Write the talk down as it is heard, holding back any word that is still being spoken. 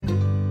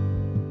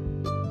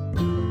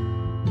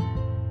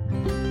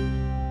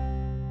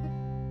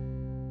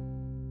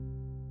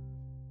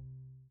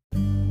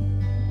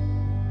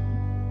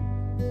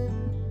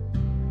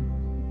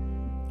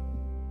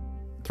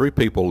Three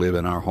people live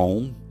in our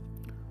home,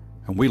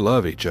 and we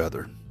love each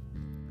other.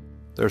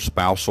 There's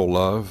spousal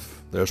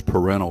love, there's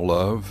parental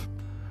love,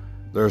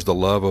 there's the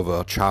love of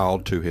a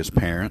child to his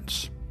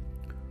parents.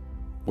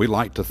 We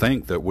like to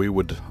think that we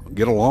would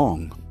get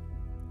along,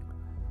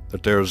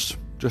 that there's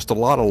just a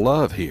lot of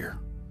love here.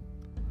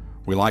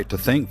 We like to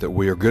think that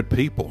we are good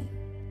people,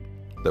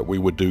 that we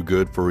would do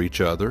good for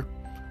each other,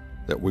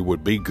 that we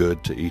would be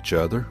good to each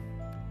other,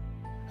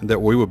 and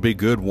that we would be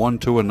good one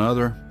to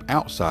another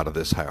outside of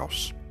this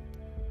house.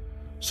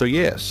 So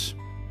yes,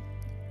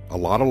 a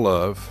lot of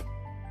love,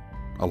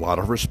 a lot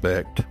of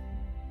respect,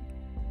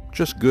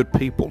 just good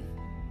people,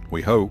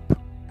 we hope.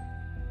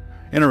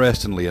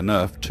 Interestingly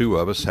enough, two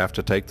of us have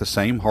to take the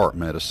same heart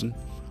medicine,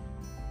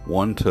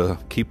 one to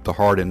keep the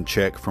heart in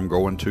check from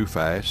going too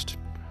fast,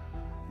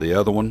 the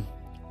other one,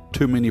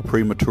 too many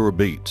premature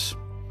beats.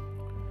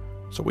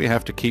 So we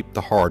have to keep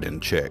the heart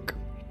in check.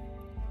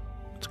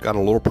 It's got a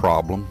little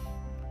problem,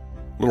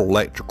 a little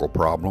electrical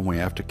problem we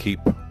have to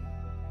keep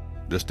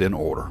just in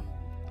order.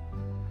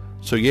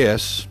 So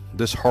yes,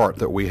 this heart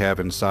that we have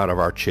inside of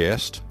our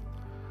chest,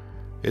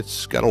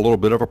 it's got a little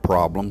bit of a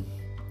problem.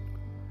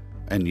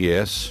 And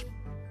yes,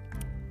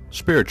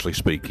 spiritually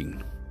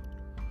speaking,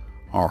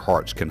 our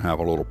hearts can have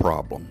a little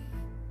problem.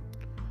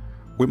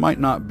 We might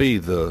not be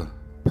the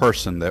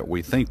person that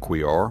we think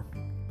we are,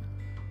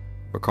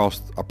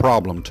 because a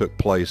problem took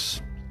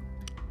place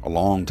a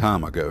long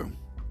time ago,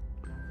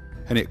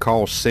 and it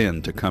caused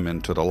sin to come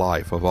into the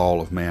life of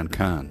all of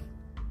mankind.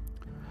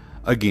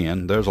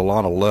 Again, there's a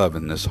lot of love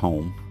in this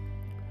home,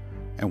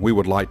 and we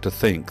would like to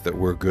think that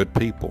we're good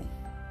people.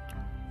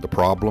 The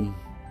problem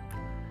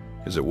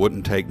is it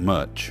wouldn't take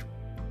much,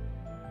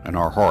 and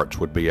our hearts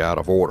would be out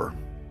of order.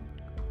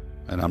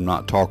 And I'm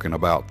not talking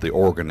about the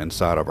organ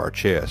inside of our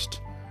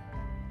chest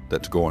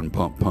that's going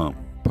pump, pump,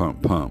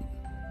 pump, pump.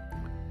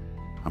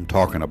 I'm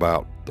talking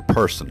about the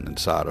person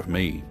inside of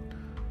me,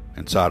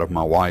 inside of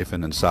my wife,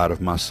 and inside of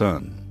my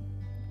son.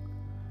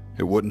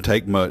 It wouldn't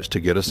take much to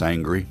get us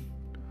angry.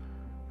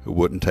 It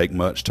wouldn't take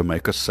much to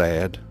make us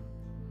sad.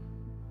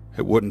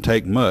 It wouldn't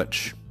take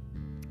much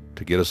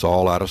to get us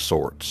all out of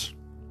sorts.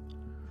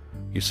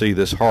 You see,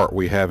 this heart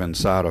we have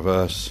inside of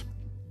us,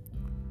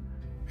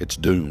 it's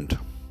doomed.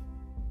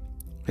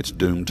 It's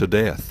doomed to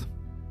death.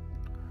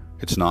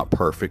 It's not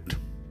perfect,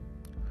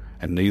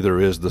 and neither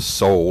is the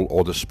soul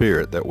or the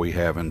spirit that we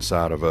have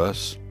inside of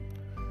us.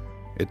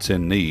 It's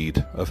in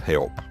need of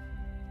help.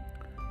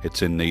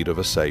 It's in need of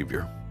a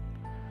Savior.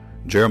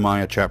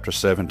 Jeremiah chapter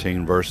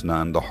 17 verse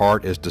 9, the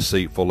heart is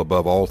deceitful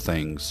above all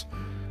things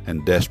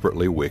and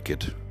desperately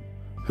wicked.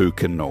 Who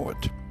can know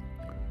it?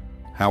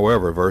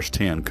 However, verse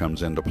 10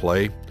 comes into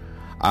play.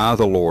 I,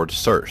 the Lord,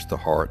 search the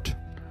heart.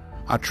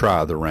 I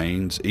try the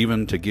reins,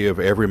 even to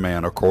give every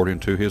man according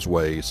to his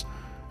ways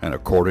and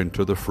according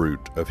to the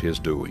fruit of his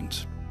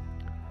doings.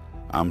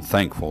 I'm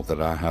thankful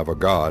that I have a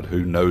God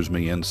who knows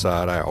me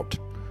inside out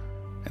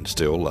and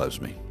still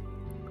loves me.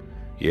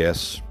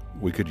 Yes,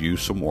 we could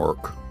use some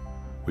work.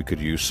 We could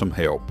use some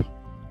help.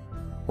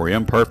 We're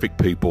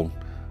imperfect people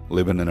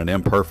living in an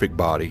imperfect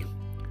body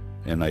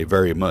in a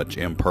very much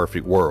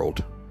imperfect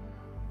world,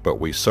 but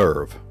we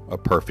serve a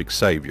perfect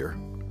Savior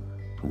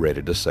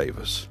ready to save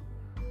us.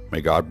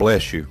 May God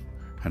bless you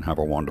and have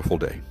a wonderful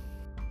day.